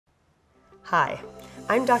Hi,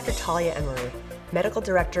 I'm Dr. Talia Emery, Medical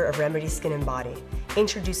Director of Remedy Skin and Body,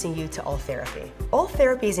 introducing you to Ultherapy.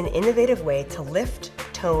 Ultherapy is an innovative way to lift,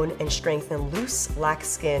 tone, and strengthen loose, lax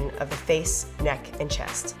skin of the face, neck, and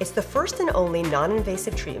chest. It's the first and only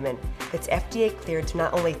non-invasive treatment that's FDA cleared to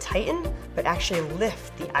not only tighten, but actually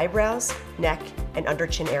lift the eyebrows, neck, and under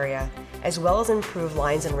chin area, as well as improve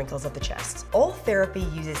lines and wrinkles of the chest.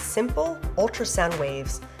 Ultherapy uses simple ultrasound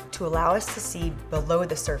waves to allow us to see below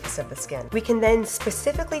the surface of the skin. We can then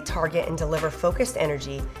specifically target and deliver focused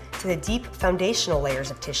energy to the deep foundational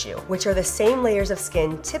layers of tissue, which are the same layers of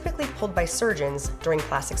skin typically pulled by surgeons during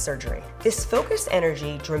plastic surgery. This focused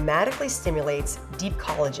energy dramatically stimulates deep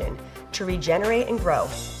collagen to regenerate and grow,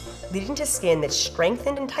 leading to skin that's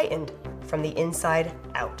strengthened and tightened from the inside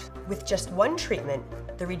out. With just one treatment,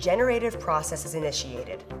 the regenerative process is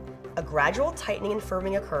initiated. A gradual tightening and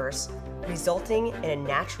firming occurs, resulting in a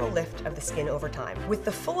natural lift of the skin over time, with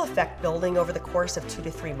the full effect building over the course of 2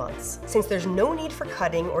 to 3 months. Since there's no need for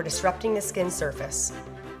cutting or disrupting the skin surface,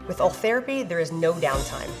 with Ultherapy, there is no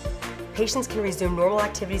downtime. Patients can resume normal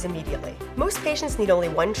activities immediately. Most patients need only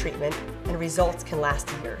one treatment, and results can last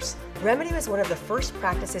years. Remedy was one of the first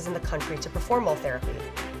practices in the country to perform Ultherapy,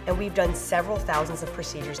 and we've done several thousands of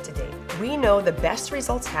procedures to date. We know the best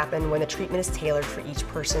results happen when the treatment is tailored for each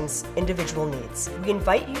person's individual needs. We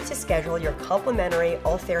invite you to schedule your complimentary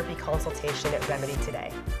Ultherapy consultation at Remedy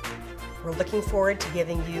today. We're looking forward to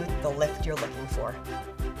giving you the lift you're looking for.